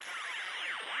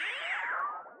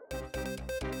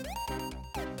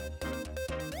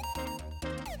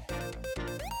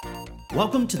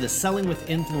Welcome to the Selling with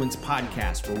Influence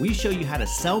podcast, where we show you how to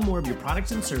sell more of your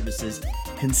products and services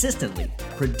consistently,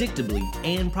 predictably,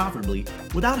 and profitably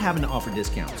without having to offer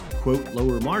discounts, quote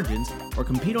lower margins, or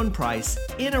compete on price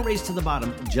in a race to the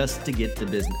bottom just to get the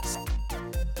business.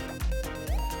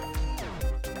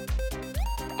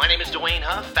 My name is Dwayne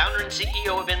Huff, founder and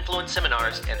CEO of Influence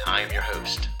Seminars, and I am your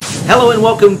host. Hello and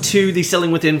welcome to the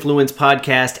Selling with Influence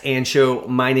podcast and show.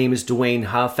 My name is Dwayne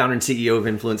Huff, founder and CEO of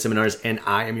Influence Seminars, and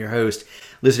I am your host.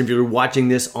 Listen, if you're watching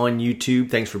this on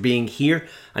YouTube, thanks for being here.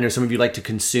 I know some of you like to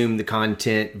consume the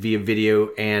content via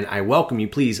video, and I welcome you.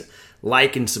 Please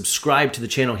like and subscribe to the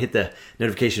channel, hit the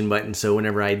notification button so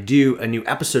whenever I do a new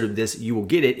episode of this, you will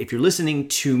get it. If you're listening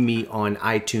to me on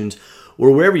iTunes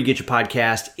or wherever you get your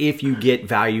podcast, if you get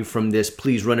value from this,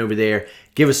 please run over there,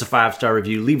 give us a 5-star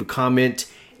review, leave a comment,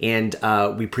 and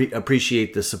we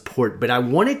appreciate the support. But I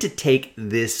wanted to take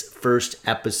this first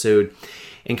episode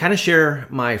and kind of share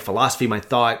my philosophy, my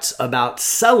thoughts about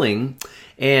selling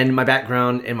and my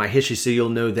background and my history, so you'll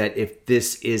know that if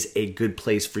this is a good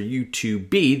place for you to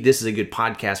be, this is a good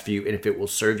podcast for you and if it will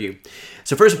serve you.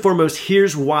 So first and foremost,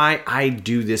 here's why I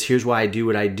do this. Here's why I do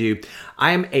what I do.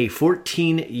 I am a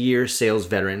 14-year sales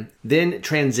veteran, then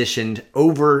transitioned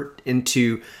over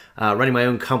into running my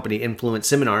own company, Influence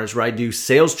Seminars, where I do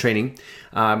sales training.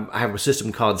 I have a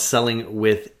system called Selling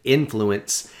with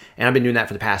Influence, and I've been doing that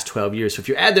for the past 12 years. So if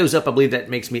you add those up, I believe that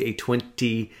makes me a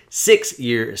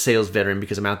 26-year sales veteran,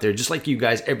 because I'm out there just like you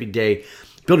guys every day,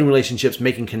 building relationships,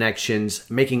 making connections,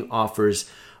 making offers,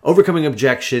 overcoming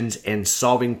objections, and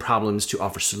solving problems to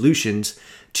offer solutions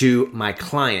to my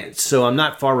clients. So I'm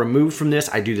not far removed from this.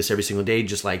 I do this every single day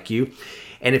just like you.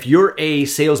 And if you're a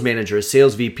sales manager, a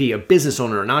sales VP, a business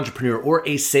owner, an entrepreneur, or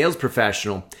a sales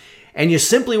professional, and you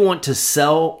simply want to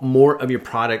sell more of your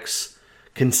products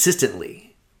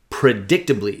consistently,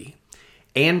 predictably,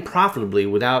 and profitably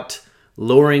without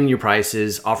lowering your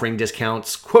prices, offering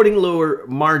discounts, quoting lower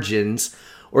margins,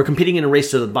 or competing in a race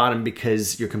to the bottom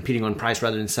because you're competing on price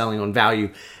rather than selling on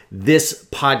value, this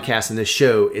podcast and this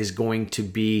show is going to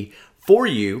be for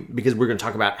you, because we're going to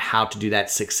talk about how to do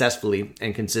that successfully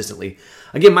and consistently.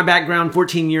 Again, my background,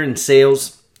 14 years in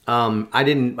sales. I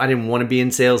didn't want to be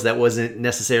in sales. That wasn't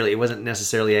necessarily,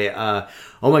 a,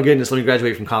 oh my goodness, let me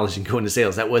graduate from college and go into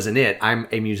sales. That wasn't it. I'm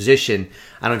a musician.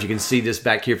 I don't know if you can see this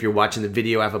back here if you're watching the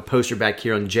video. I have a poster back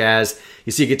here on jazz.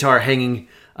 You see a guitar hanging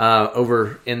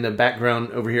over in the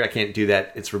background over here. I can't do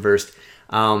that. It's reversed.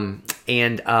 I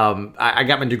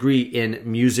got my degree in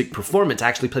music performance. I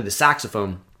actually played the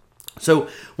saxophone. So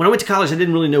when I went to college, I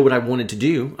didn't really know what I wanted to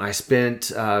do. I spent,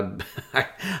 I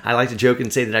like to joke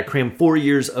and say that I crammed 4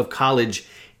 years of college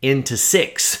into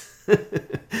 6.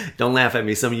 Don't laugh at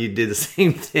me. Some of you did the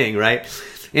same thing, right?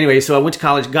 Anyway, so I went to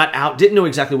college, got out, didn't know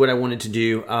exactly what I wanted to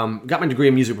do, got my degree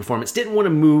in music performance, didn't want to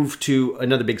move to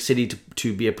another big city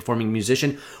to be a performing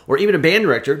musician or even a band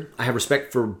director. I have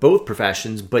respect for both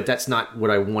professions, but that's not what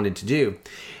I wanted to do.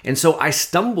 And so I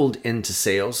stumbled into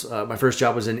sales. My first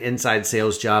job was an inside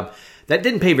sales job. That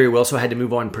didn't pay very well, so I had to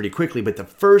move on pretty quickly. But the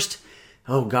first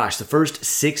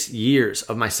 6 years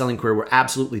of my selling career were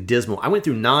absolutely dismal. I went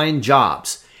through 9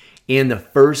 jobs in the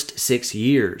first 6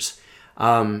 years.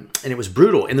 And it was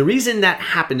brutal. And the reason that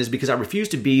happened is because I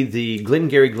refused to be the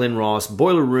Glengarry Glen Ross,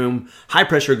 boiler room, high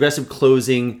pressure, aggressive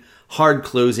closing, hard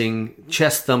closing,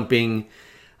 chest thumping,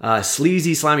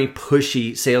 sleazy, slimy,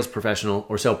 pushy sales professional,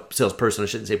 or salesperson. I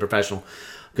shouldn't say professional,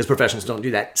 because professionals don't do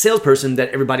that. Salesperson that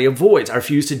everybody avoids. I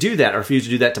refuse to do that. I refuse to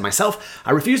do that to myself.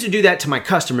 I refuse to do that to my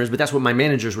customers, but that's what my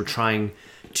managers were trying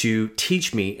to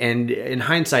teach me. And in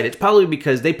hindsight, it's probably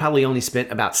because they probably only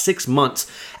spent about 6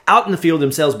 months out in the field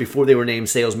themselves before they were named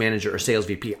sales manager or sales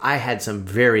VP. I had some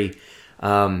very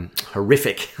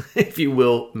horrific, if you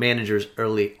will, managers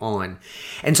early on.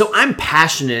 And so I'm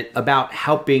passionate about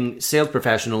helping sales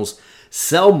professionals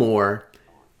sell more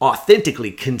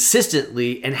authentically,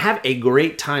 consistently, and have a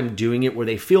great time doing it, where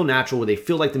they feel natural, where they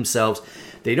feel like themselves.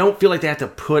 They don't feel like they have to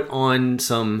put on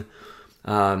some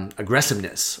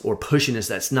aggressiveness or pushiness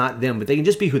that's not them, but they can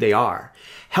just be who they are.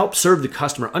 Help serve the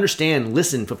customer, understand,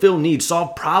 listen, fulfill needs,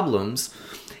 solve problems,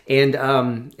 and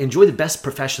enjoy the best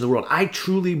profession in the world. I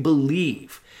truly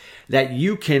believe that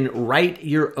you can write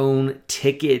your own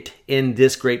ticket in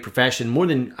this great profession more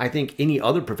than I think any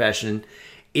other profession,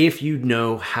 if you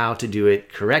know how to do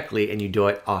it correctly and you do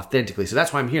it authentically. So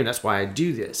that's why I'm here, and that's why I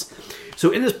do this.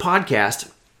 So in this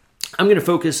podcast, I'm going to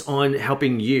focus on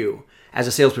helping you as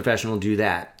a sales professional do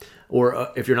that. Or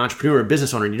if you're an entrepreneur or a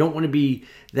business owner and you don't want to be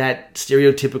that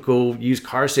stereotypical used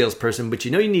car salesperson, but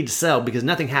you know you need to sell because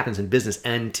nothing happens in business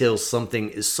until something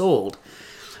is sold.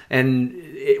 And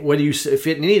whether you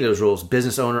fit in any of those roles,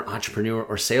 business owner, entrepreneur,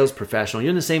 or sales professional,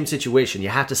 you're in the same situation. You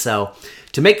have to sell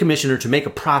to make commission or to make a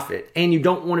profit. And you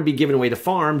don't want to be giving away the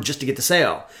farm just to get the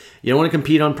sale. You don't want to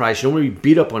compete on price. You don't want to be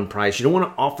beat up on price. You don't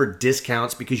want to offer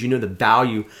discounts because you know the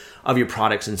value of your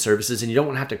products and services. And you don't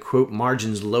want to have to quote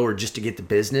margins lower just to get the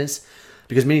business.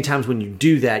 Because many times when you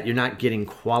do that, you're not getting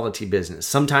quality business.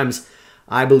 Sometimes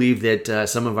I believe that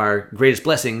some of our greatest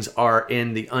blessings are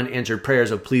in the unanswered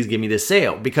prayers of please give me this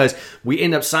sale, because we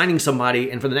end up signing somebody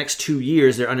and for the next 2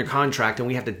 years they're under contract and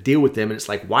we have to deal with them. And it's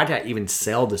like, why did I even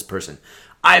sell this person?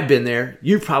 I've been there.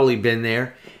 You've probably been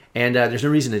there. And there's no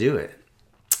reason to do it.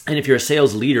 And if you're a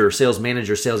sales leader, sales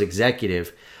manager, sales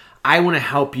executive, I want to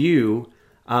help you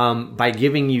by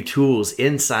giving you tools,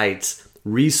 insights,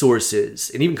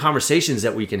 resources, and even conversations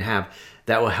that we can have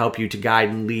that will help you to guide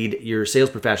and lead your sales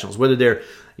professionals, whether they're,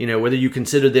 whether you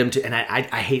consider them to, and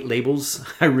I hate labels,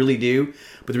 I really do.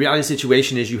 But the reality of the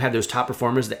situation is you have those top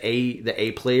performers, the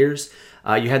A players.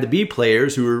 You have the B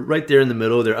players who are right there in the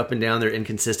middle. They're up and down. They're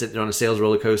inconsistent. They're on a sales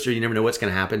roller coaster. You never know what's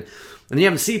going to happen. And then you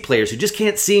have the C players who just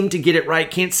can't seem to get it right,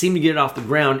 can't seem to get it off the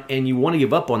ground, and you want to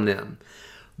give up on them.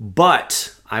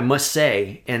 But I must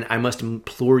say, and I must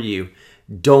implore you,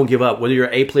 don't give up. Whether you're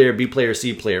A player, B player,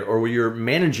 C player, or whether you're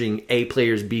managing A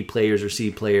players, B players, or C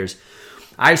players.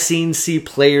 I've seen C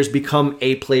players become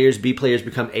A players, B players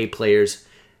become A players.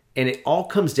 And it all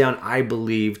comes down, I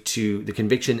believe, to the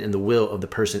conviction and the will of the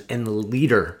person and the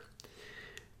leader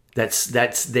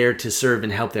that's there to serve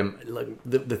and help them.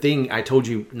 The thing I told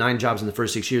you, 9 jobs in the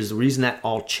first 6 years, the reason that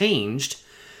all changed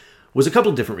was a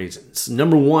couple of different reasons.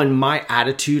 Number one, my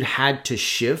attitude had to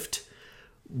shift.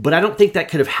 But I don't think that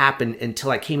could have happened until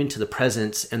I came into the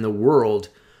presence and the world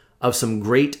of some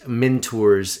great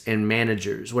mentors and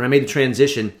managers. When I made the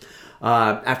transition,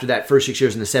 after that first 6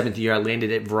 years, in the 7th year, I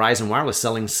landed at Verizon Wireless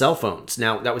selling cell phones.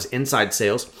 Now, that was inside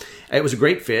sales. It was a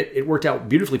great fit. It worked out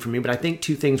beautifully for me, but I think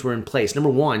 2 things were in place. Number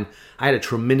one, I had a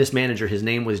tremendous manager. His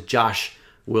name was Josh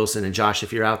Wilson. And Josh,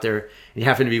 if you're out there and you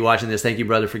happen to be watching this, thank you,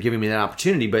 brother, for giving me that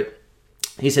opportunity. But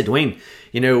he said, Dwayne,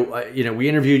 we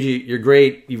interviewed you. You're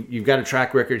great. You've got a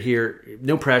track record here.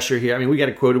 No pressure here. I mean, we got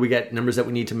a quota. We got numbers that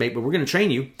we need to make, but we're going to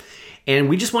train you. And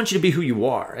we just want you to be who you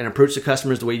are and approach the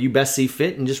customers the way you best see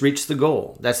fit and just reach the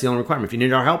goal. That's the only requirement. If you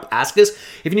need our help, ask us.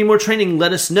 If you need more training,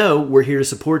 let us know. We're here to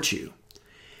support you.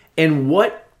 And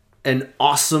what an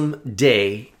awesome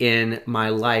day in my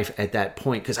life at that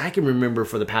point, because I can remember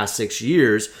for the past 6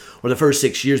 years, or the first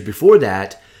 6 years before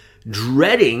that,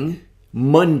 dreading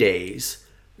Mondays,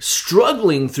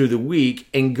 struggling through the week,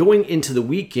 and going into the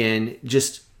weekend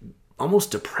just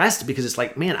almost depressed because it's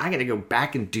like, man, I got to go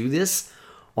back and do this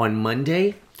on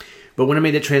Monday. But when I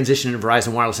made the transition to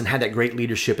Verizon Wireless and had that great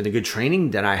leadership and the good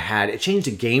training that I had, it changed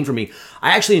the game for me.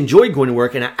 I actually enjoyed going to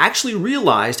work, and I actually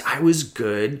realized I was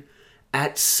good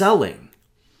at selling,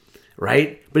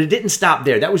 right? But it didn't stop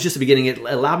there. That was just the beginning. It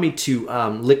allowed me to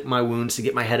lick my wounds, to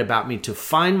get my head about me, to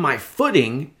find my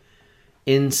footing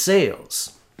in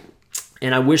sales.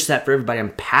 And I wish that for everybody.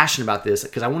 I'm passionate about this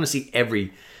because I want to see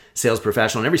every sales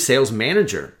professional and every sales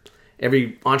manager,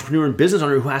 every entrepreneur and business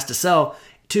owner who has to sell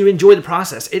to enjoy the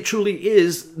process. It truly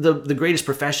is the greatest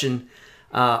profession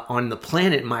on the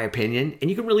planet, in my opinion. And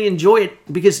you can really enjoy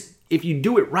it because if you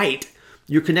do it right,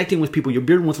 you're connecting with people, you're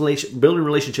building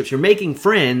relationships, you're making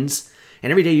friends,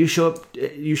 and every day you show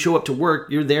up to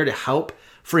work, you're there to help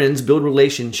friends build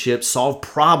relationships, solve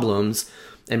problems,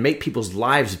 and make people's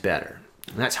lives better.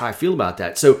 And that's how I feel about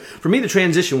that. So for me, the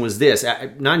transition was this.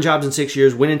 9 jobs in 6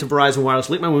 years, went into Verizon Wireless,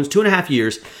 licked my wounds, 2.5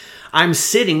 years. I'm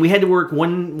sitting, we had to work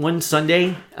one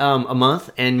Sunday a month,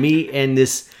 and me and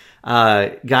this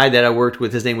guy that I worked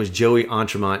with, his name was Joey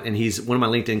Entremont, and he's one of my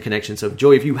LinkedIn connections. So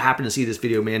Joey, if you happen to see this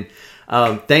video, man,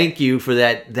 thank you for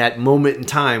that moment in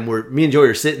time where me and Joey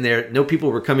are sitting there. No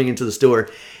people were coming into the store.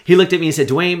 He looked at me and said,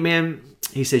 Dwayne, man,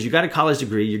 he says, you got a college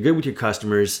degree. You're good with your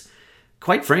customers.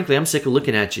 Quite frankly, I'm sick of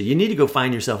looking at you. You need to go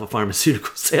find yourself a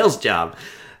pharmaceutical sales job.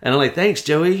 And I'm like, thanks,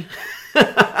 Joey.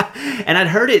 And I'd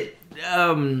heard it,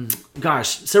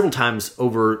 several times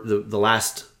over the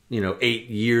last 8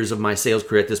 years of my sales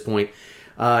career at this point,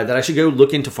 that I should go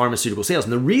look into pharmaceutical sales.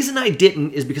 And the reason I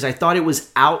didn't is because I thought it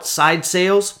was outside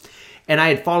sales, and I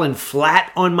had fallen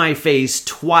flat on my face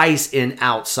twice in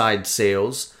outside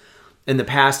sales in the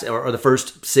past or the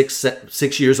first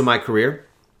six years of my career.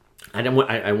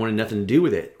 I wanted nothing to do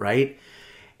with it, right?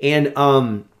 And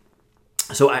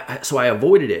so I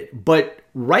avoided it. But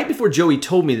right before Joey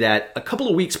told me that, a couple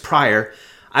of weeks prior,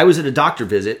 I was at a doctor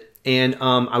visit, and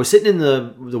I was sitting in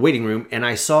the waiting room, and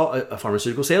I saw a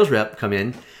pharmaceutical sales rep come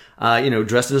in,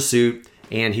 dressed in a suit,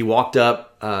 And he walked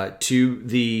up to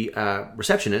the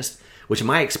receptionist, which in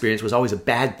my experience was always a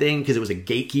bad thing because it was a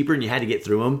gatekeeper and you had to get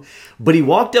through him. But he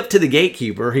walked up to the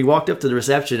gatekeeper, he walked up to the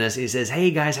receptionist, he says,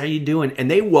 "Hey guys, how you doing?" And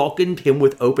they welcomed him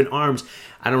with open arms.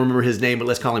 I don't remember his name, but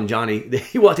let's call him Johnny.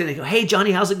 He walked in and they go, "Hey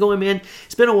Johnny, how's it going, man?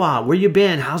 It's been a while. Where you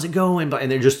been? How's it going?"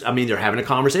 And they're having a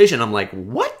conversation. I'm like,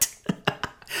 what?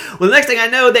 Well, the next thing I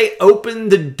know, they open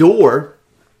the door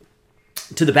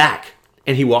to the back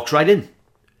and he walks right in.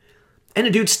 And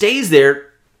the dude stays there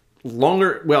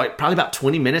longer, probably about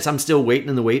 20 minutes. I'm still waiting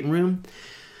in the waiting room.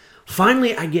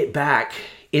 Finally, I get back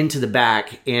into the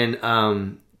back, and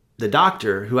the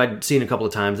doctor, who I'd seen a couple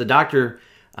of times, I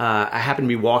happened to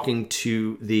be walking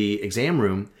to the exam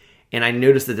room, and I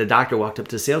noticed that the doctor walked up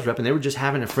to the sales rep, and they were just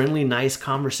having a friendly, nice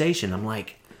conversation. I'm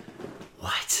like,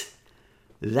 what?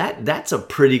 That's a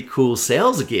pretty cool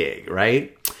sales gig,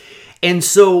 right? And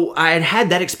so I had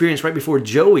that experience right before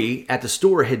Joey at the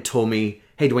store had told me,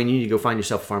 "Hey, Dwayne, you need to go find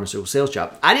yourself a pharmaceutical sales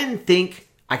job." I didn't think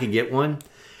I could get one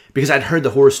because I'd heard the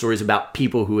horror stories about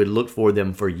people who had looked for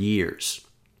them for years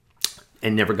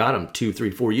and never got them. 2,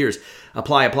 3, 4 years.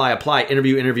 Apply,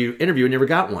 interview, and never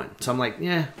got one. So I'm like,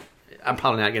 yeah, I'm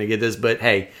probably not going to get this, but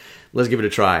hey, let's give it a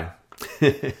try.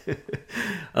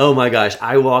 Oh my gosh.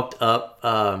 I walked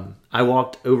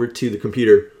over to the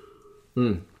computer.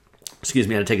 Excuse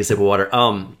me, I had to take a sip of water.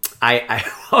 I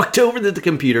walked over to the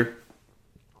computer.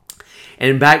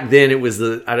 And back then it was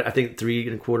I think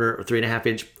 3.25 or 3.5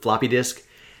 inch floppy disk,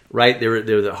 right? They were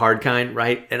the hard kind,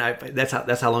 right? And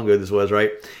that's how long ago this was,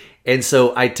 right? And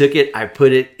so I took it, I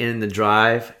put it in the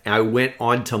drive, and I went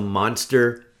on to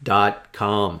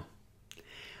monster.com.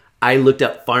 I looked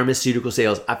up pharmaceutical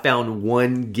sales. I found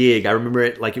one gig. I remember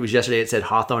it like it was yesterday. It said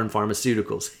Hawthorne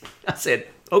Pharmaceuticals. I said,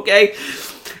 okay.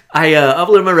 I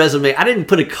uploaded my resume. I didn't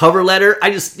put a cover letter. I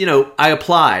just, I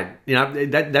applied.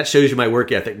 That shows you my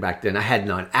work ethic back then. I had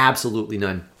none, absolutely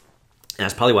none. And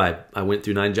that's probably why I went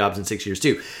through 9 jobs in 6 years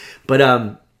too. But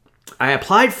I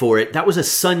applied for it. That was a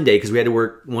Sunday because we had to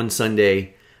work one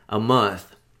Sunday a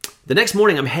month. The next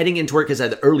morning, I'm heading into work because I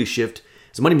had the early shift.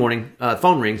 It's Monday morning.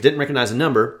 Phone rings. Didn't recognize the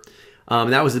number.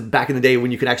 That was back in the day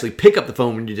when you could actually pick up the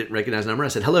phone when you didn't recognize the number. I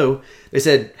said, "Hello." They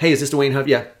said, "Hey, is this Dwayne Huff?"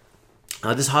 "Yeah."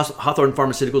 This is Hawthorne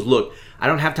Pharmaceuticals. "Look, I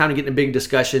don't have time to get in a big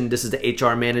discussion. This is the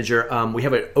HR manager. We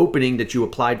have an opening that you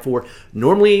applied for.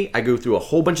 Normally, I go through a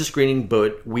whole bunch of screening,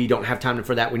 but we don't have time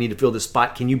for that. We need to fill this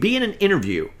spot. Can you be in an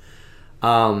interview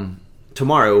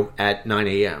tomorrow at 9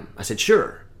 a.m.? I said,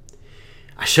 "Sure."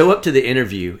 I show up to the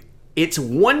interview. It's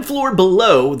one floor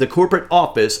below the corporate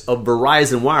office of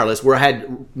Verizon Wireless, where I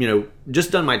had,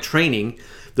 just done my training.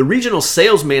 The regional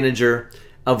sales manager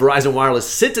of Verizon Wireless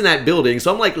sits in that building.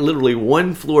 So I'm like literally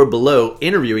one floor below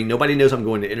interviewing. Nobody knows I'm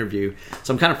going to interview.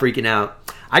 So I'm kind of freaking out.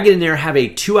 I get in there, have a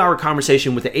 2-hour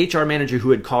conversation with the HR manager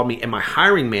who had called me and my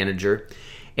hiring manager.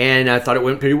 And I thought it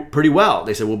went pretty well.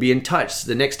 They said, "We'll be in touch."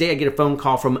 The next day I get a phone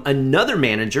call from another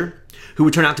manager who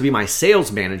would turn out to be my sales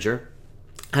manager.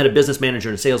 I had a business manager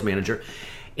and a sales manager.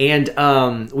 And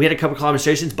we had a couple of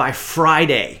conversations. By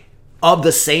Friday of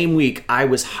the same week, I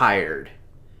was hired.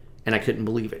 And I couldn't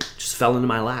believe it. Just fell into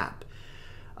my lap.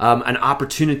 An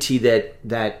opportunity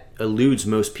that eludes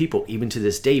most people, even to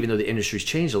this day, even though the industry's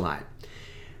changed a lot.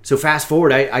 So fast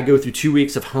forward, I go through 2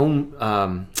 weeks of home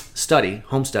study,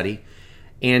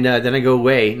 and then I go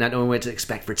away, not knowing what to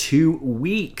expect for 2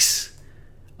 weeks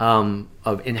of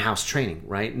in-house training,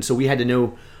 right? And so we had to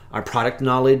know our product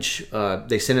knowledge.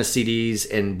 They sent us CDs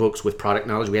and books with product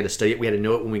knowledge. We had to study it. We had to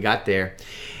know it when we got there.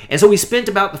 And so we spent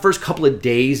about the first couple of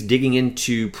days digging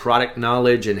into product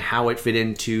knowledge and how it fit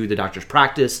into the doctor's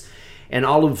practice and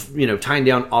all of, tying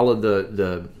down all of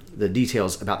the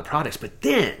details about the products. But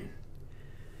then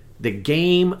the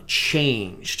game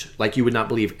changed like you would not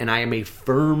believe. And I am a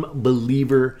firm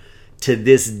believer to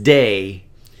this day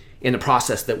in the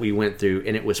process that we went through,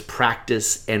 and it was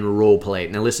practice and role play.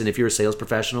 Now listen, if you're a sales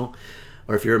professional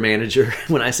or if you're a manager,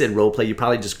 when I said role play, you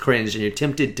probably just cringed and you're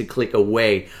tempted to click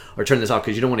away or turn this off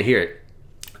because you don't want to hear it.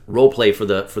 Role play for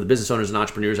the business owners and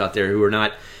entrepreneurs out there who are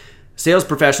not sales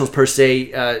professionals per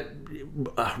se.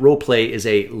 Role play is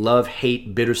a love,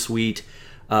 hate, bittersweet,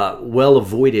 well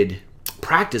avoided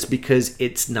practice because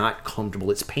it's not comfortable.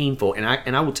 It's painful, and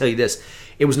I will tell you this: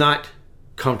 it was not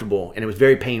comfortable and it was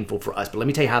very painful for us. But let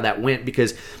me tell you how that went,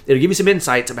 because it'll give you some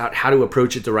insights about how to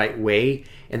approach it the right way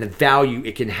and the value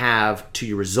it can have to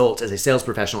your results as a sales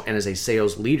professional and as a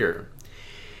sales leader.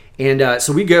 And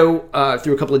so we go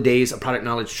through a couple of days of product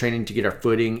knowledge training to get our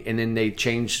footing, and then they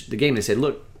changed the game. They said,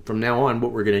 "Look, from now on,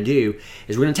 what we're going to do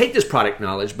is we're going to take this product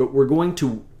knowledge, but we're going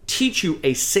to teach you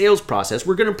a sales process.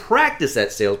 We're going to practice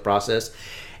that sales process,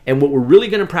 and what we're really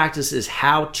going to practice is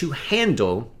how to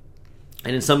handle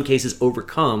and in some cases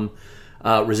overcome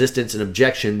resistance and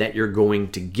objection that you're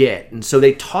going to get. And so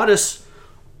they taught us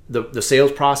the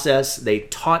sales process, they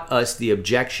taught us the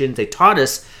objections, they taught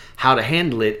us how to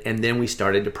handle it, and then we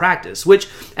started to practice, which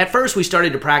at first we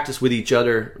started to practice with each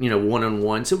other,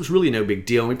 one-on-one, so it was really no big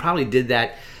deal, and we probably did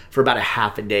that for about a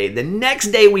half a day. The next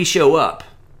day we show up,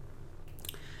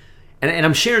 and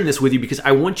I'm sharing this with you because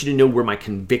I want you to know where my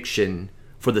conviction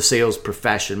for the sales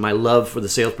profession, my love for the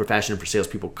sales profession and for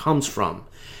salespeople comes from,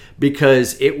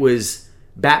 because it was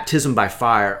baptism by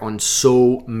fire on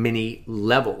so many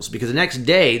levels. Because the next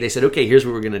day they said, okay, here's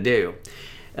what we're going to do.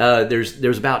 There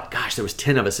was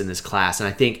 10 of us in this class, and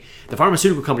I think the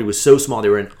pharmaceutical company was so small. They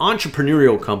were an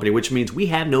entrepreneurial company, which means we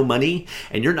have no money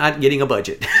and you're not getting a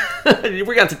budget. We're going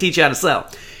to have to teach you how to sell.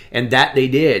 And that they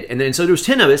did. And then so there was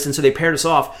 10 of us, and so they paired us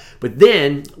off. But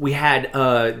then we had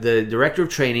the director of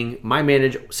training, my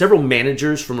manager, several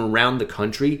managers from around the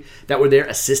country that were there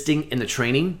assisting in the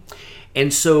training.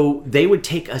 And so they would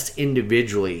take us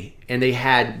individually, and they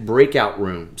had breakout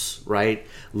rooms, right?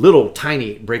 Little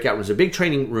tiny breakout rooms, a big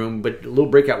training room, but little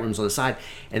breakout rooms on the side.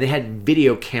 And they had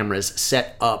video cameras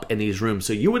set up in these rooms.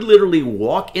 So you would literally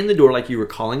walk in the door like you were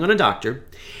calling on a doctor,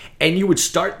 and you would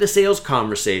start the sales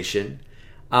conversation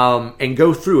and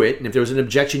go through it. And if there was an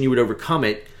objection, you would overcome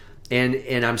it.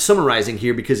 And I'm summarizing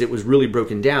here because it was really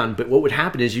broken down. But what would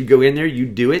happen is you'd go in there,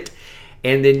 you'd do it,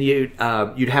 and then you'd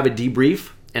have a debrief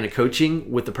and a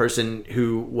coaching with the person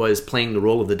who was playing the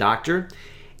role of the doctor.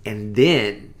 And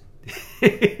then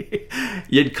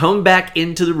you'd come back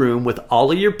into the room with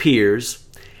all of your peers,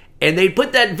 and they'd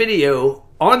put that video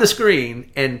on the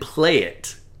screen and play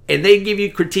it. And they'd give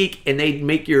you critique, and they'd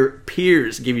make your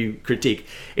peers give you critique.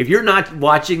 If you're not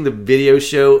watching the video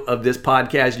show of this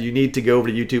podcast, you need to go over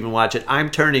to YouTube and watch it.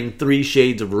 I'm turning 3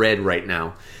 shades of red right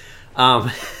now. And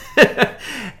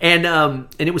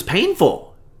it was painful.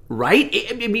 Right?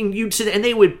 I mean, you'd sit and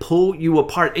they would pull you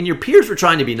apart, and your peers were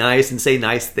trying to be nice and say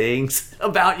nice things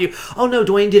about you. Oh no,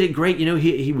 Dwayne did it great.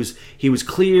 He was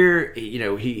clear.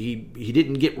 He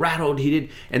didn't get rattled. He did,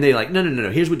 and they're like, no.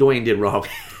 Here's what Dwayne did wrong.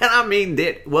 And I mean,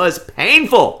 it was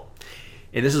painful.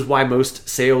 And this is why most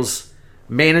sales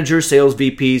managers, sales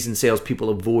VPs, and salespeople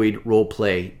avoid role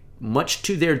play, much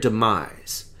to their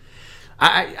demise.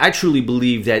 I truly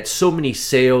believe that so many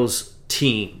sales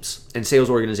teams and sales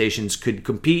organizations could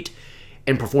compete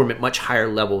and perform at much higher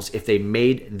levels if they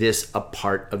made this a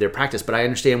part of their practice. But I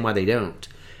understand why they don't,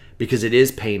 because it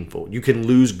is painful. You can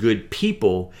lose good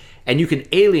people, and you can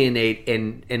alienate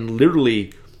and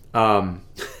literally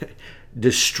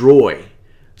destroy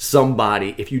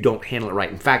somebody if you don't handle it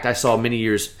right. In fact, I saw many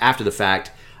years after the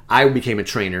fact, I became a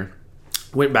trainer,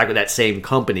 went back to that same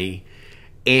company,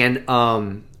 and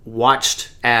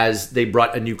watched as they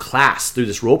brought a new class through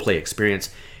this role play experience.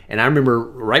 And I remember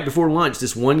right before lunch,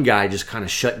 this one guy just kind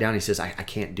of shut down. He says, I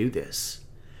can't do this.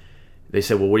 They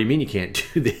said, well, what do you mean you can't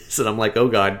do this? And I'm like, oh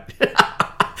God.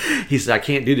 He said, I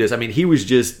can't do this. I mean, he was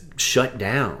just shut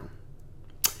down.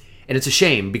 And it's a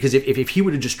shame, because if he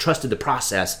would have just trusted the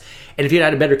process, and if he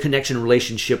had a better connection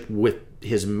relationship with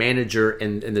his manager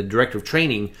and the director of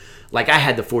training, like I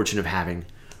had the fortune of having,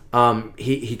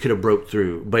 he could have broke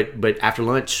through. But after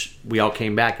lunch, we all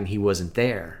came back and he wasn't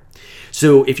there.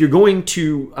 So if you're going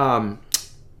to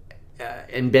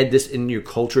embed this in your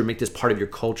culture, make this part of your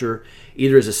culture,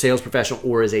 either as a sales professional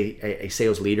or as a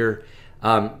sales leader,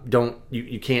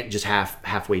 you can't just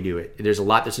halfway do it. There's a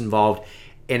lot that's involved.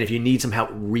 And if you need some help,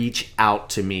 reach out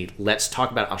to me. Let's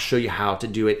talk about it. I'll show you how to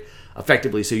do it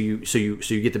effectively so you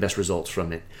get the best results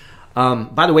from it.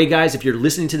 By the way, guys, if you're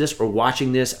listening to this or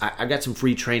watching this, I've got some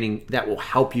free training that will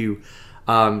help you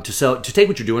to take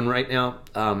what you're doing right now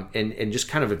and just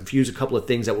kind of infuse a couple of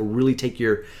things that will really take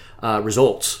your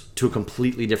results to a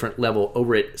completely different level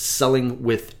over at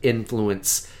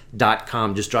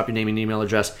sellingwithinfluence.com. Just drop your name and email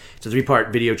address. It's a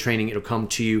 3-part video training. It'll come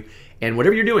to you. And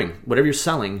whatever you're doing, whatever you're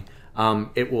selling,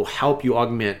 it will help you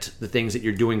augment the things that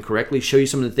you're doing correctly, show you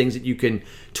some of the things that you can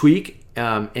tweak,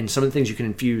 and some of the things you can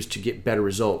infuse to get better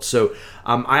results. So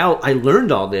I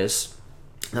learned all this.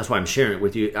 That's why I'm sharing it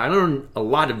with you. I learned a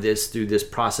lot of this through this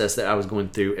process that I was going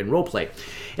through in role play.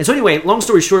 And so anyway, long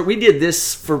story short, we did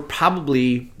this for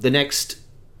probably the next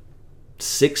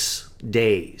 6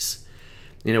 days.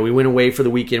 We went away for the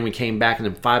weekend. We came back, and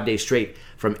then 5 days straight,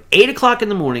 from 8 o'clock in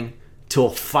the morning till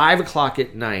 5 o'clock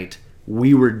at night,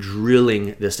 we were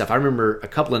drilling this stuff. I remember a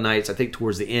couple of nights, I think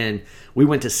towards the end, we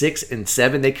went to 6 and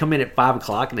 7. They come in at 5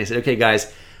 o'clock and they said, okay,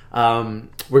 guys,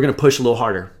 we're going to push a little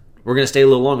harder. We're going to stay a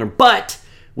little longer. But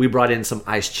we brought in some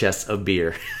ice chests of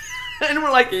beer. And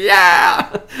we're like,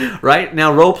 yeah! Right?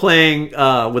 Now, role-playing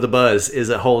with a buzz is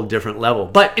a whole different level.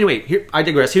 But anyway, here I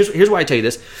digress. Here's why I tell you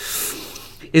this.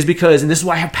 is because, and this is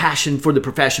why I have passion for the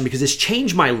profession, because it's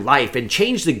changed my life and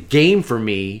changed the game for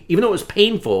me, even though it was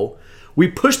painful. We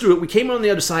pushed through it. We came on the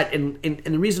other side. And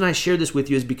the reason I share this with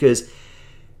you is because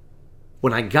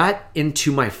when I got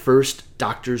into my first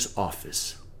doctor's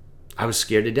office, I was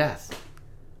scared to death.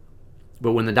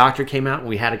 But when the doctor came out and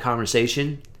we had a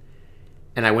conversation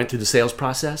and I went through the sales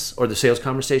process or the sales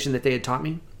conversation that they had taught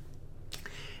me,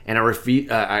 and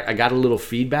I got a little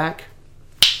feedback,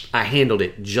 I handled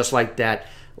it just like that,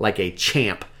 like a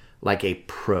champ, like a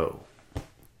pro.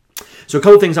 So a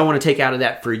couple things I want to take out of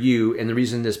that for you, and the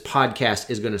reason this podcast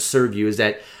is going to serve you is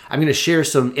that I'm going to share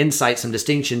some insights, some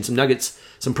distinctions, some nuggets,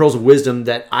 some pearls of wisdom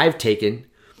that I've taken.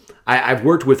 I've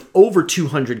worked with over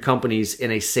 200 companies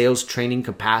in a sales training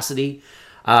capacity.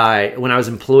 When I was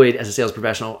employed as a sales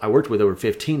professional, I worked with over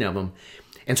 15 of them.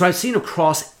 And so I've seen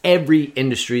across every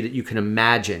industry that you can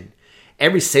imagine,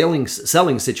 every selling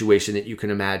situation that you can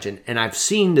imagine. And I've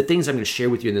seen the things I'm going to share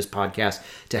with you in this podcast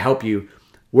to help you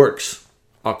works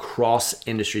across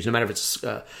industries, no matter if it's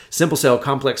a simple sale,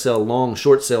 complex sale, long,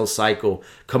 short sales cycle,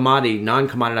 commodity,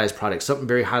 non-commoditized products, something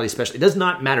very highly special. It does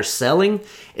not matter. Selling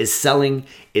is selling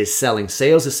is selling.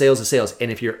 Sales is sales is sales.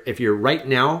 And if you're right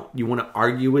now, you want to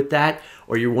argue with that,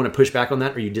 or you want to push back on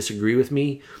that, or you disagree with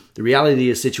me, the reality of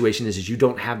the situation is you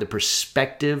don't have the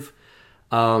perspective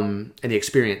and the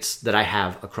experience that I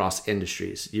have across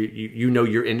industries. You know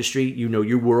your industry, you know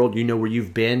your world, you know where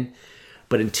you've been.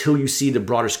 But until you see the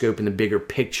broader scope and the bigger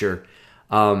picture,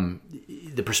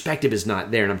 the perspective is not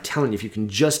there. And I'm telling you, if you can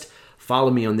just follow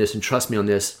me on this and trust me on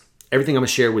this, everything I'm going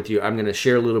to share with you, I'm going to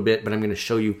share a little bit, but I'm going to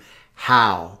show you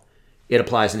how it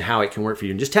applies and how it can work for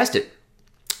you. And just test it.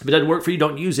 If it doesn't work for you,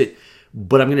 don't use it.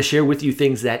 But I'm going to share with you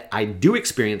things that I do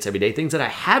experience every day, things that I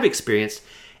have experienced,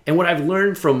 and what I've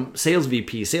learned from sales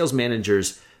VPs, sales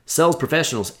managers, sales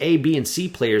professionals, A, B, and C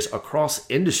players across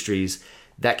industries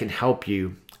that can help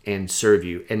you and serve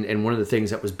you. And one of the things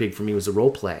that was big for me was the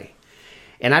role play.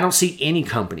 And I don't see any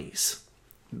companies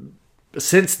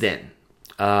since then.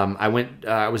 I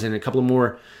was in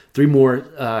three more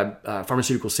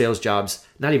pharmaceutical sales jobs,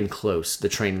 not even close, the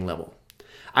training level.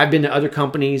 I've been to other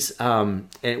companies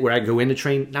where I go in to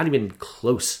train, not even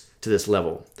close to this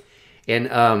level. And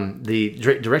the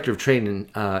director of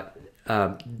training,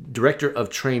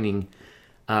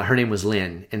 her name was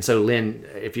Lynn. And so Lynn,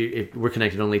 if we're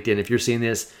connected on LinkedIn, if you're seeing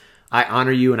this, I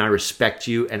honor you and I respect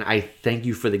you and I thank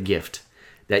you for the gift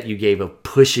that you gave of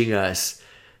pushing us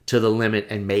to the limit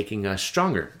and making us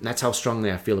stronger. And that's how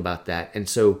strongly I feel about that. And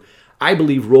so I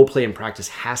believe role play and practice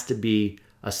has to be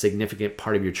a significant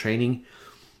part of your training,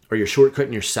 or you're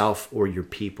shortcutting yourself or your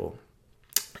people.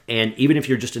 And even if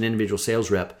you're just an individual sales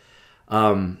rep,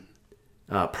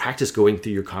 practice going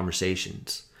through your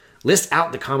conversations. List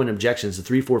out the common objections, the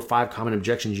 3, 4, 5 common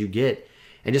objections you get,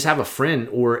 and just have a friend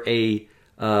or a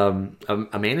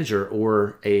manager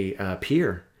or a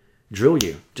peer drill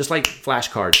you, just like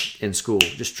flashcards in school.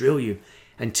 Just drill you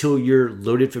until you're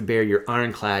loaded for bear, you're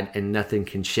ironclad, and nothing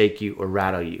can shake you or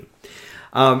rattle you.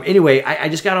 Anyway, I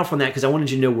just got off on that because I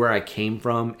wanted you to know where I came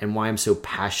from and why I'm so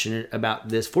passionate about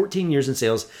this. 14 years in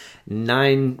sales,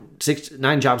 9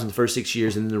 jobs in the first 6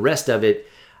 years, and then the rest of it,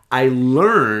 I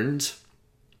learned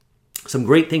some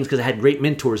great things because I had great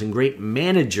mentors and great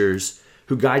managers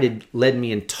who guided, led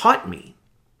me, and taught me.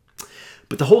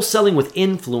 But the whole Selling with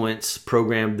Influence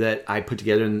program that I put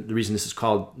together, and the reason this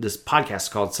podcast is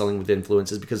called Selling with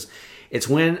Influence, is because it's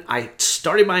when I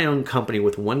started my own company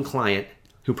with one client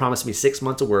who promised me 6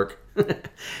 months of work.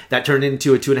 That turned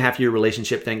into a 2.5-year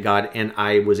relationship, thank God, and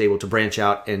I was able to branch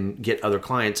out and get other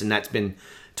clients, and that's been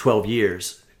 12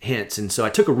 years hence. And so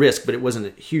I took a risk, but it wasn't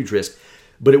a huge risk.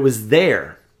 But it was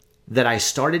there that I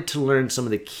started to learn some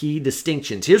of the key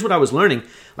distinctions. Here's what I was learning.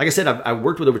 Like I said, I've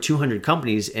worked with over 200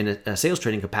 companies in a sales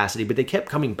training capacity, but they kept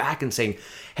coming back and saying,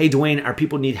 hey, Dwayne, our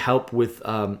people need help with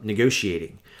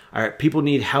negotiating. Our people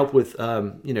need help with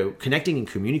connecting and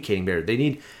communicating better. They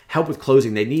need help with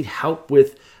closing. They need help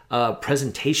with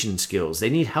presentation skills. They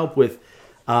need help with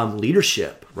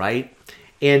leadership, right?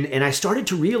 And I started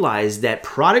to realize that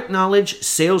product knowledge,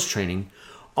 sales training,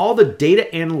 all the data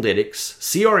analytics,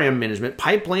 CRM management,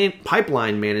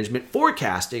 pipeline management,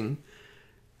 forecasting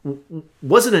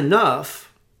wasn't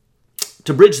enough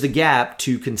to bridge the gap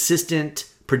to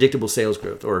consistent, predictable sales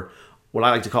growth, or what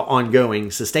I like to call ongoing,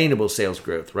 sustainable sales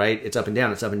growth, right? It's up and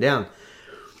down, it's up and down.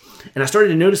 And I started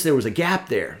to notice there was a gap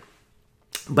there.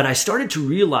 But I started to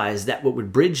realize that what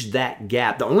would bridge that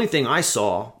gap, the only thing I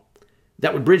saw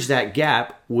that would bridge that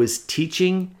gap was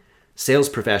teaching sales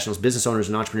professionals, business owners,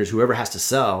 and entrepreneurs, whoever has to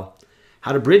sell,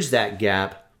 how to bridge that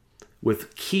gap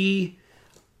with key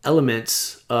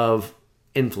elements of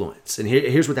influence. And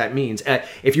here's what that means.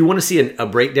 If you want to see a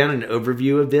breakdown and an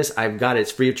overview of this, I've got it.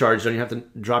 It's free of charge. Don't even have to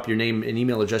drop your name and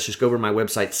email address. Just go over to my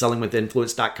website,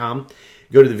 sellingwithinfluence.com.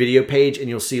 Go to the video page and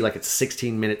you'll see like it's a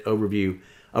 16-minute overview,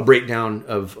 a breakdown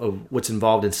of what's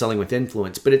involved in selling with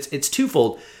influence. But it's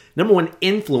twofold. Number one,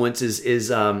 influence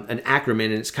is an acronym,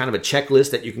 and it's kind of a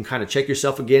checklist that you can kind of check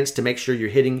yourself against to make sure you're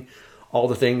hitting all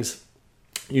the things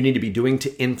you need to be doing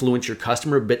to influence your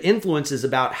customer. But influence is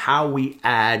about how we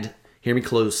add, hear me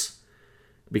close,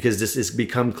 because this has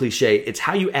become cliche. It's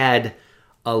how you add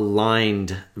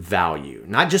aligned value,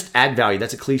 not just add value.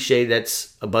 That's a cliche.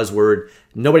 That's a buzzword.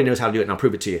 Nobody knows how to do it, and I'll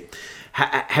prove it to you.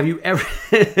 Have you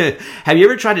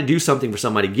ever tried to do something for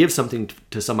somebody, give something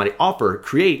to somebody, offer,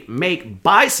 create, make,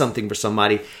 buy something for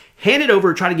somebody, hand it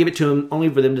over, try to give it to them, only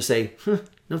for them to say,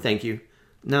 no, thank you.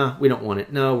 No, we don't want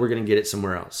it. No, we're going to get it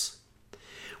somewhere else.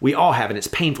 We all have, and it's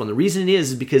painful. And the reason it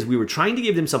is because we were trying to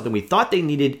give them something we thought they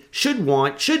needed, should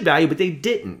want, should value, but they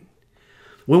didn't.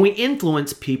 When we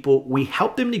influence people, we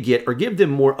help them to get or give them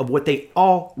more of what they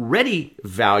already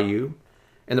value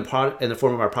in the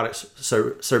form of our products,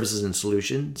 services, and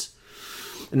solutions.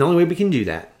 And the only way we can do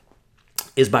that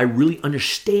is by really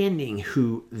understanding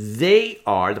who they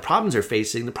are, the problems they're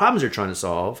facing, the problems they're trying to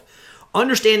solve,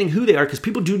 understanding who they are, because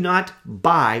people do not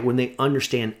buy when they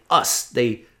understand us.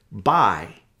 They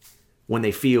buy when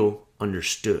they feel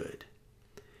understood.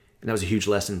 And that was a huge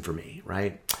lesson for me,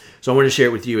 right? So I wanted to share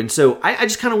it with you. And so I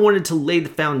just kind of wanted to lay the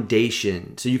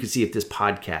foundation so you could see if this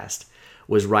podcast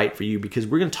was right for you, because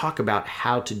we're going to talk about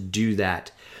how to do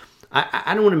that.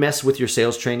 I don't want to mess with your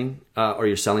sales training or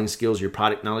your selling skills, your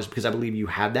product knowledge, because I believe you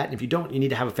have that. And if you don't, you need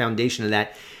to have a foundation of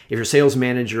that. If you're a sales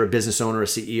manager, a business owner, a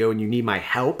CEO, and you need my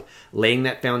help laying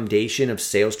that foundation of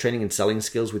sales training and selling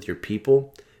skills with your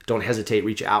people, don't hesitate.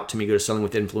 Reach out to me. Go to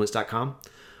sellingwithinfluence.com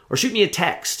or shoot me a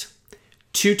text,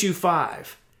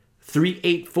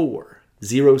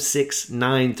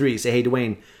 225-384-0693. Say, hey,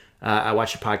 Dwayne, I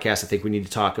watched your podcast. I think we need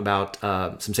to talk about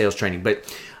some sales training. But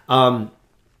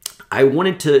I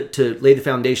wanted to lay the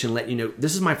foundation and let you know,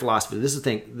 this is my philosophy. This is the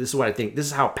thing. This is what I think. This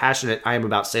is how passionate I am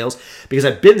about sales, because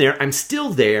I've been there. I'm still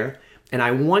there. And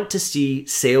I want to see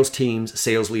sales teams,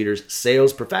 sales leaders,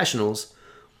 sales professionals,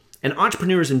 and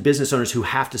entrepreneurs and business owners who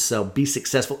have to sell be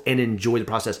successful and enjoy the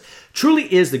process.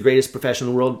 Truly is the greatest profession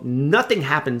in the world. Nothing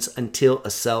happens until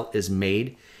a sale is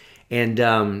made. And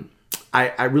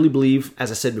I really believe,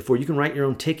 as I said before, you can write your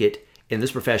own ticket in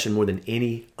this profession more than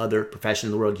any other profession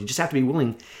in the world. You just have to be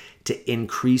willing to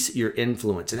increase your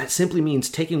influence. And that simply means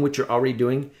taking what you're already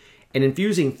doing and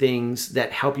infusing things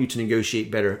that help you to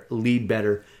negotiate better, lead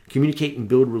better, communicate and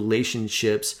build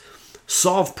relationships,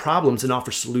 solve problems, and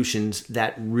offer solutions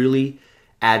that really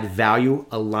add value,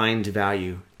 aligned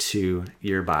value to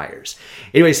your buyers.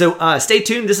 Anyway, so stay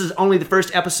tuned. This is only the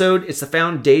first episode. It's the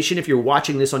foundation. If you're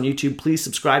watching this on YouTube, please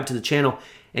subscribe to the channel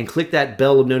and click that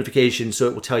bell of notification so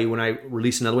it will tell you when I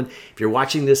release another one. If you're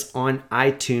watching this on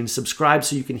iTunes, subscribe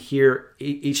so you can hear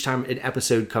each time an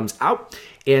episode comes out.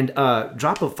 And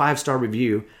drop a 5-star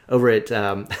review over at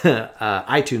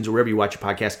iTunes or wherever you watch your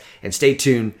podcast. And stay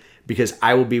tuned, because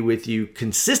I will be with you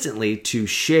consistently to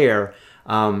share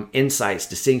insights,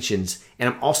 distinctions, and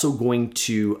I'm also going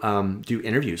to do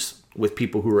interviews with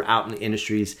people who are out in the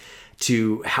industries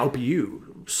to help you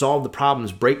solve the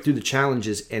problems, break through the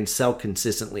challenges, and sell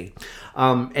consistently.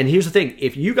 And here's the thing.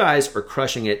 If you guys are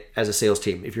crushing it as a sales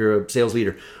team, if you're a sales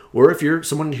leader, or if you're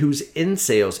someone who's in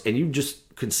sales and you've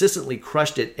just consistently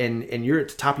crushed it and you're at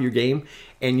the top of your game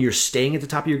and you're staying at the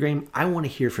top of your game, I want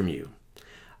to hear from you.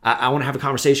 I want to have a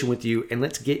conversation with you, and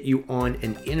let's get you on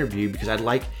an interview, because I'd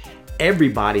like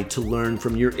everybody to learn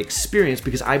from your experience,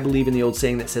 because I believe in the old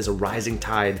saying that says a rising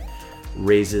tide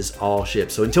raises all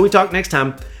ships. So until we talk next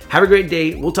time, have a great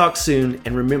day. We'll talk soon.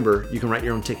 And remember, you can write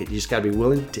your own ticket. You just got to be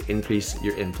willing to increase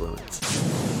your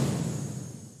influence.